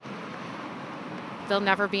there'll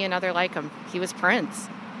never be another like him. He was Prince.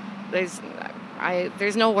 There's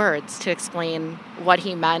no words to explain what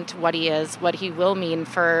he meant, what he is, what he will mean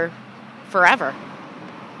for forever.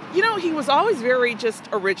 You know, he was always very just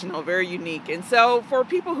original, very unique. And so for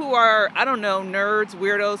people who are, I don't know, nerds,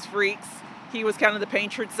 weirdos, freaks, he was kind of the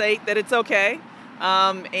patron saint that it's okay.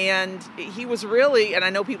 And he was really, and I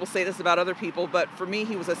know people say this about other people, but for me,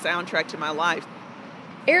 he was a soundtrack to my life.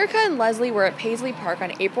 Erica and Leslie were at Paisley Park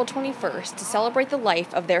on April 21st to celebrate the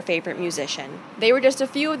life of their favorite musician. They were just a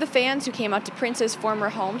few of the fans who came out to Prince's former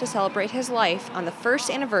home to celebrate his life on the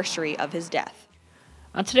first anniversary of his death.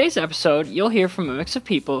 On today's episode, you'll hear from a mix of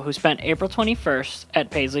people who spent April 21st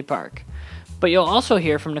at Paisley Park. But you'll also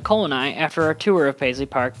hear from Nicole and I after our tour of Paisley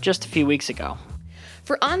Park just a few weeks ago.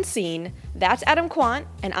 For On Scene, that's Adam Quant,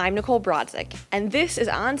 and I'm Nicole Brodzik, and this is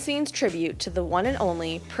On Scene's tribute to the one and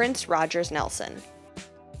only Prince Rogers Nelson.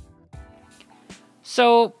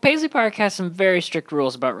 So, Paisley Park has some very strict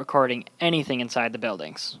rules about recording anything inside the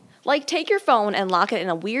buildings. Like, take your phone and lock it in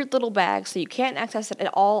a weird little bag so you can't access it at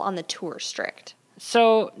all on the tour strict.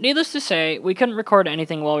 So, needless to say, we couldn't record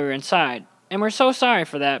anything while we were inside, and we're so sorry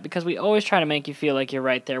for that because we always try to make you feel like you're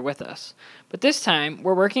right there with us. But this time,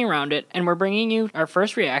 we're working around it, and we're bringing you our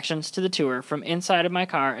first reactions to the tour from inside of my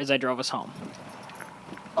car as I drove us home.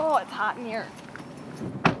 Oh, it's hot in here.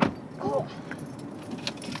 Oh.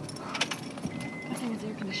 It's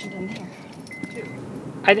air conditioned in there.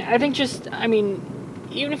 I think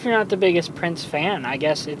even if you're not the biggest Prince fan, I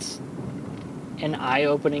guess it's an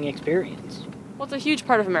eye-opening experience. Well, it's a huge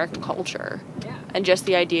part of American culture. Yeah. And just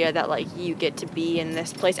the idea that, like, you get to be in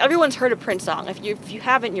this place. Everyone's heard a Prince song. If you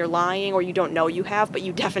haven't, you're lying, or you don't know you have, but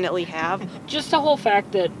you definitely have. Just the whole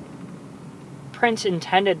fact that Prince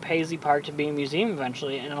intended Paisley Park to be a museum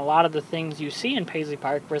eventually, and a lot of the things you see in Paisley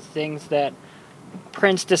Park were things that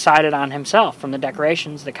Prince decided on himself, from the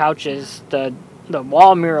decorations, the couches, the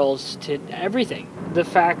wall murals, to everything. The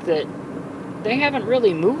fact that they haven't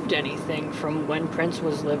really moved anything from when Prince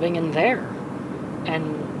was living in there.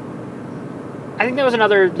 And I think that was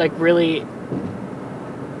another, really,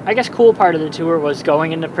 I guess, cool part of the tour was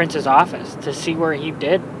going into Prince's office to see where he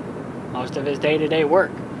did most of his day-to-day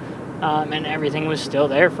work. And everything was still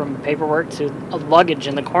there, from paperwork to luggage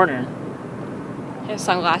in the corner. His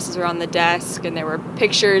sunglasses were on the desk, and there were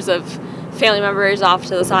pictures of family members off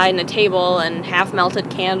to the side and a table and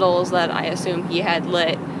half-melted candles that I assume he had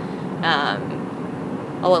lit.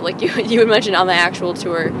 Like you had mentioned on the actual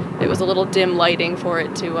tour, it was a little dim lighting for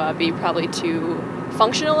it to be probably too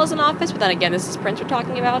functional as an office, but then again, this is Prince we're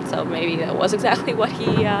talking about, so maybe that was exactly what he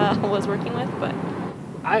was working with. But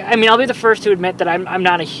I'll be the first to admit that I'm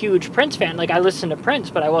not a huge Prince fan. Like, I listened to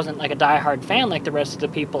Prince, but I wasn't like a diehard fan like the rest of the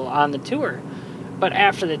people on the tour. But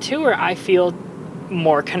after the tour, I feel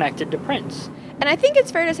more connected to Prince. And I think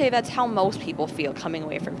it's fair to say that's how most people feel coming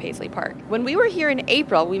away from Paisley Park. When we were here in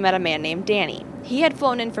April, we met a man named Danny. He had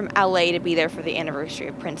flown in from LA to be there for the anniversary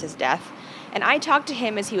of Prince's death, and I talked to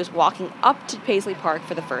him as he was walking up to Paisley Park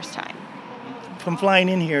for the first time. From flying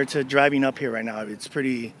in here to driving up here right now, it's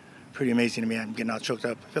pretty amazing to me. I'm getting all choked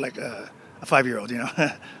up. I feel like a 5-year-old, you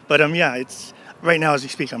know. But yeah, it's right now as we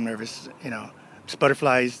speak, I'm nervous. You know, it's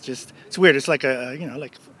butterflies. It's weird. It's like a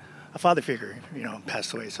father figure,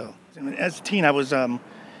 passed away. So as a teen, I was,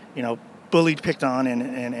 bullied, picked on,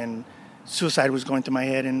 and suicide was going through my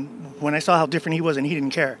head. And when I saw how different he was and he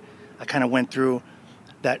didn't care, I kind of went through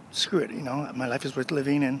that, screw it, my life is worth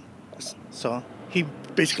living. And so he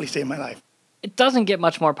basically saved my life. It doesn't get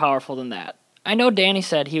much more powerful than that. I know Danny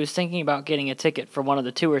said he was thinking about getting a ticket for one of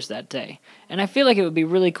the tours that day, and I feel like it would be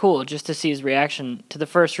really cool just to see his reaction to the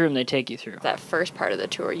first room they take you through. That first part of the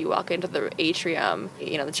tour, you walk into the atrium,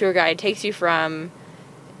 the tour guide takes you from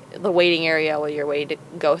the waiting area where you're waiting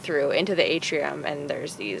to go through into the atrium, and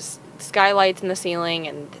there's these skylights in the ceiling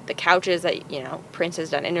and the couches that, Prince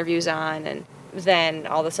has done interviews on, and then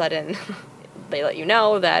all of a sudden they let you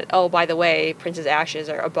know that, oh, by the way, Prince's ashes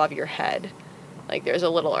are above your head. Like, there's a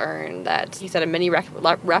little urn that he said a mini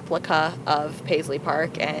replica of Paisley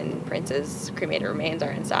Park, and Prince's cremated remains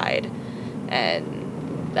are inside.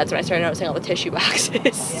 And that's when I started noticing all the tissue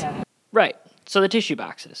boxes. Yeah. Right, so the tissue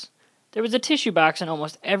boxes. There was a tissue box in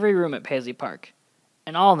almost every room at Paisley Park,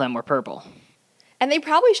 and all of them were purple. And they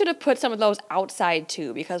probably should have put some of those outside,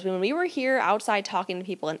 too, because when we were here outside talking to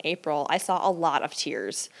people in April, I saw a lot of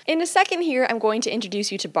tears. In a second here, I'm going to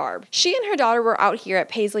introduce you to Barb. She and her daughter were out here at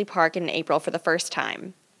Paisley Park in April for the first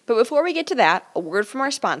time. But before we get to that, a word from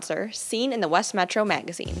our sponsor, Scene in the West Metro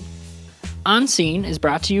magazine. On Scene is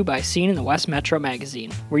brought to you by Scene in the West Metro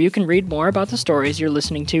magazine, where you can read more about the stories you're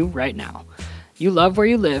listening to right now. You love where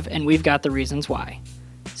you live, and we've got the reasons why.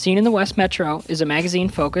 Scene in the West Metro is a magazine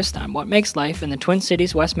focused on what makes life in the Twin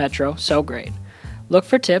Cities West Metro so great. Look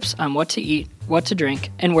for tips on what to eat, what to drink,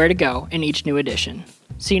 and where to go in each new edition.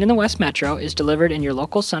 Scene in the West Metro is delivered in your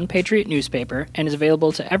local Sun Patriot newspaper and is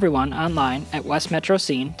available to everyone online at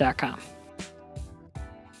westmetroscene.com.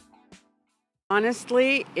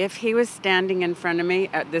 Honestly, if he was standing in front of me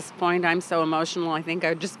at this point, I'm so emotional, I think I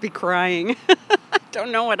would just be crying. I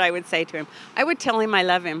don't know what I would say to him. I would tell him I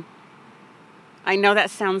love him. I know that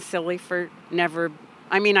sounds silly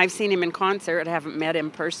I've seen him in concert. I haven't met him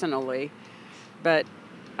personally, but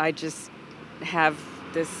I just have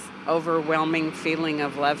this overwhelming feeling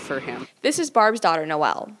of love for him. This is Barb's daughter,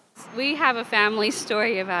 Noelle. We have a family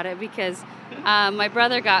story about it because my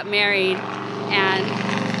brother got married and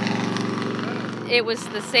it was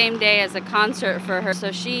the same day as a concert for her. So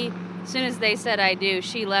as soon as they said I do,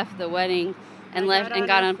 she left the wedding and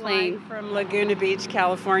got on a plane from Laguna Beach,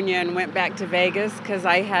 California, and went back to Vegas because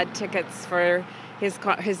I had tickets for his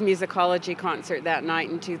musicology concert that night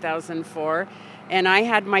in 2004. And I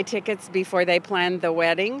had my tickets before they planned the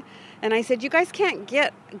wedding. And I said, you guys can't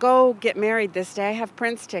go get married this day. I have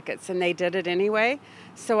Prince tickets. And they did it anyway.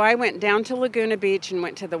 So I went down to Laguna Beach and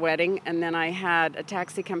went to the wedding. And then I had a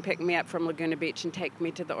taxi come pick me up from Laguna Beach and take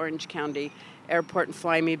me to the Orange County airport and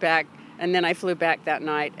fly me back. And then I flew back that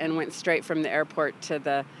night and went straight from the airport to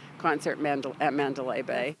the concert at Mandalay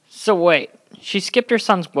Bay. So wait, she skipped her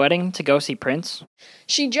son's wedding to go see Prince?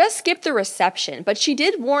 She just skipped the reception, but she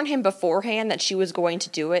did warn him beforehand that she was going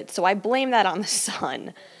to do it, so I blame that on the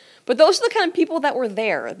son. But those are the kind of people that were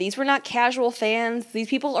there. These were not casual fans. These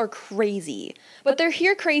people are crazy. But they're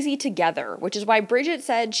here crazy together, which is why Bridget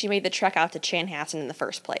said she made the trek out to Chanhassen in the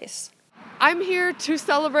first place. I'm here to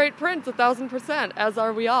celebrate Prince 1,000%, as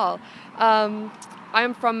are we all.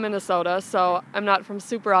 I'm from Minnesota, so I'm not from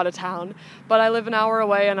super out of town, but I live an hour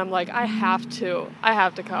away and I'm like, I have to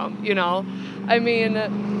come, you know? I mean,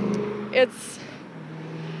 I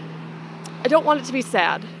don't want it to be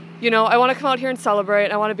sad, you know? I want to come out here and celebrate.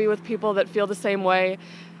 I want to be with people that feel the same way,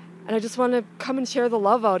 and I just want to come and share the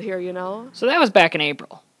love out here, you know? So that was back in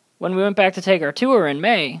April. When we went back to take our tour in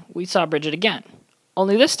May, we saw Bridget again.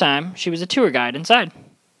 Only this time, she was a tour guide inside.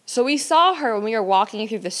 So we saw her when we were walking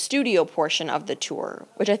through the studio portion of the tour,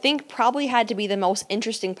 which I think probably had to be the most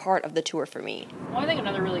interesting part of the tour for me. Well, I think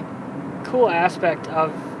another really cool aspect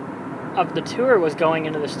of the tour was going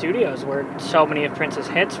into the studios where so many of Prince's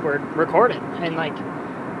hits were recorded. And,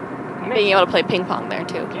 being able to play ping pong there,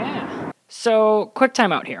 too. Yeah. So, quick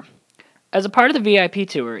time out here. As a part of the VIP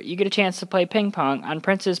tour, you get a chance to play ping pong on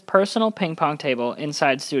Prince's personal ping pong table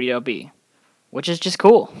inside Studio B, which is just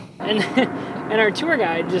cool. And our tour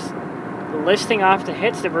guide just listing off the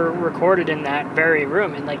hits that were recorded in that very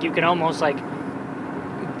room. And, you can almost,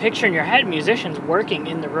 picture in your head musicians working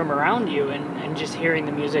in the room around you and just hearing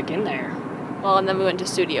the music in there. Well, and then we went to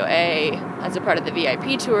Studio A as a part of the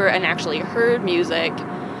VIP tour and actually heard music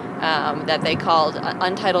that they called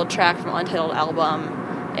Untitled Track from Untitled Album.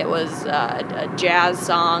 It was a jazz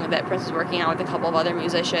song that Prince was working on with a couple of other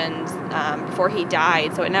musicians before he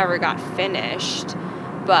died, so it never got finished.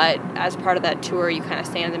 But as part of that tour, you kind of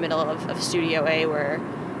stand in the middle of Studio A where,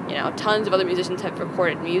 tons of other musicians have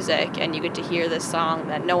recorded music, and you get to hear this song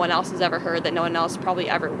that no one else has ever heard, that no one else probably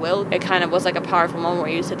ever will. It kind of was like a powerful moment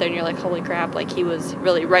where you sit there and you're like, holy crap, he was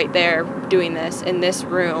really right there doing this in this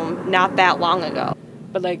room not that long ago.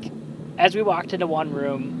 But, as we walked into one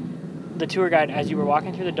room, the tour guide, as you were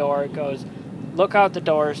walking through the door, goes, look out the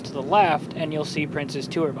doors to the left, and you'll see Prince's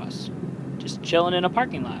tour bus just chilling in a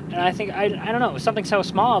parking lot. And I think, I don't know, it was something so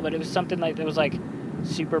small, but it was something that was,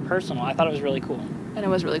 super personal. I thought it was really cool. And it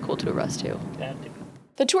was really cool tour bus, too. Yeah.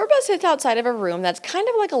 The tour bus sits outside of a room that's kind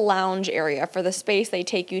of like a lounge area for the space they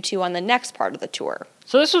take you to on the next part of the tour.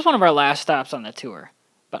 So this was one of our last stops on the tour.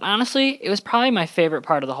 But honestly, it was probably my favorite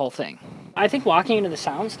part of the whole thing. I think walking into the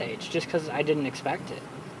soundstage, just because I didn't expect it.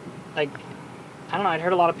 I don't know, I'd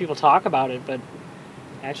heard a lot of people talk about it, but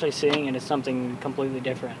actually seeing it is something completely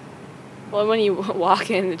different. Well, when you walk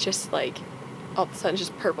in, it's just all of a sudden it's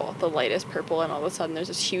just purple. The light is purple, and all of a sudden there's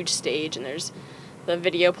this huge stage, and there's the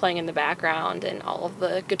video playing in the background, and all of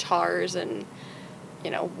the guitars, and,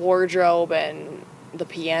 wardrobe, and the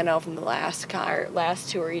piano from the last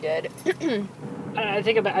tour he did. I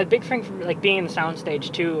think about a big thing for being in the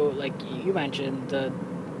soundstage too. You mentioned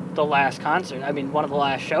the last concert. I mean, one of the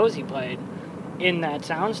last shows he played in that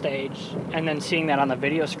soundstage, and then seeing that on the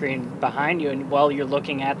video screen behind you, and while you're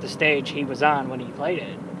looking at the stage he was on when he played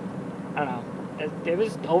it. I don't know. It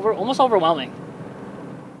was almost overwhelming.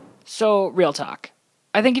 So, real talk.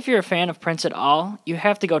 I think if you're a fan of Prince at all, you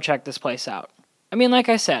have to go check this place out. I mean, like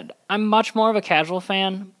I said, I'm much more of a casual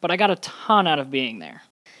fan, but I got a ton out of being there.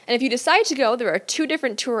 And if you decide to go, there are 2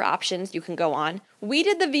 different tour options you can go on. We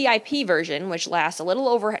did the VIP version, which lasts a little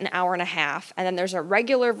over an hour and a half, and then there's a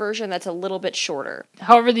regular version that's a little bit shorter.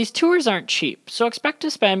 However, these tours aren't cheap, so expect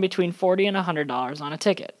to spend between $40 and $100 on a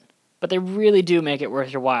ticket. But they really do make it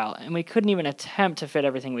worth your while, and we couldn't even attempt to fit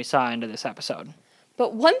everything we saw into this episode.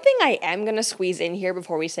 But one thing I am going to squeeze in here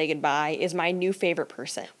before we say goodbye is my new favorite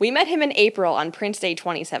person. We met him in April on Prince Day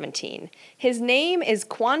 2017. His name is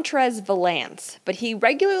Quantrez Valance, but he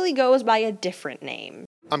regularly goes by a different name.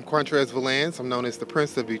 I'm Quantrez Valance. I'm known as the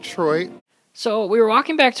Prince of Detroit. So we were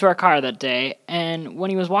walking back to our car that day, and when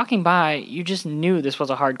he was walking by, you just knew this was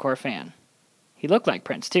a hardcore fan. He looked like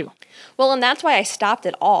Prince, too. Well, and that's why I stopped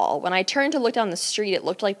at all. When I turned to look down the street, it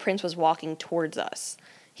looked like Prince was walking towards us.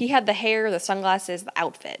 He had the hair, the sunglasses, the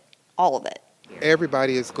outfit, all of it.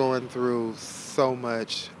 Everybody is going through so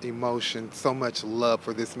much emotion, so much love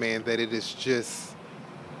for this man that it is just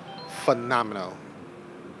phenomenal.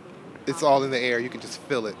 It's all in the air. You can just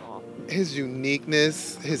feel it. His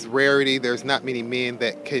uniqueness, his rarity, there's not many men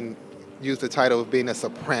that can use the title of being a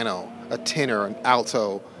soprano, a tenor, an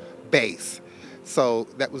alto, bass. So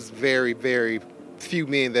that was very, very few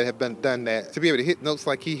men that have done that. To be able to hit notes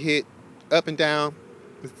like he hit, up and down,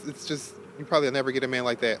 it's just, you probably will never get a man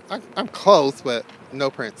like that. I'm close, but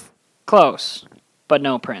no Prince. Close, but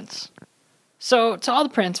no Prince. So, to all the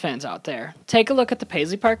Prince fans out there, take a look at the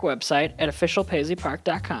Paisley Park website at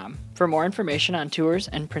officialpaisleypark.com for more information on tours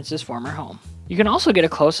and Prince's former home. You can also get a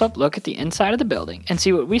close-up look at the inside of the building and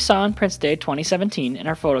see what we saw on Prince Day 2017 in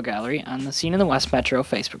our photo gallery on the Scene in the West Metro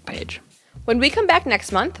Facebook page. When we come back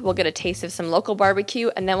next month, we'll get a taste of some local barbecue,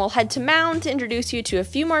 and then we'll head to Mound to introduce you to a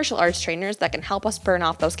few martial arts trainers that can help us burn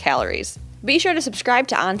off those calories. Be sure to subscribe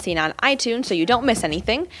to On Scene on iTunes so you don't miss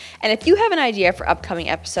anything, and if you have an idea for upcoming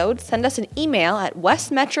episodes, send us an email at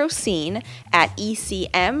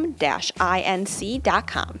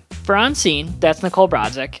westmetroscene@ecm-inc.com. For On Scene, that's Nicole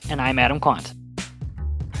Brodzik, and I'm Adam Quant.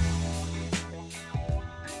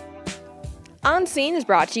 On Scene is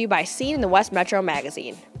brought to you by Scene in the West Metro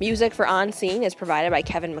magazine. Music for On Scene is provided by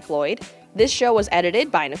Kevin McLeod. This show was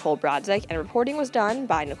edited by Nicole Brodzik, and reporting was done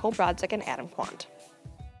by Nicole Brodzik and Adam Quant.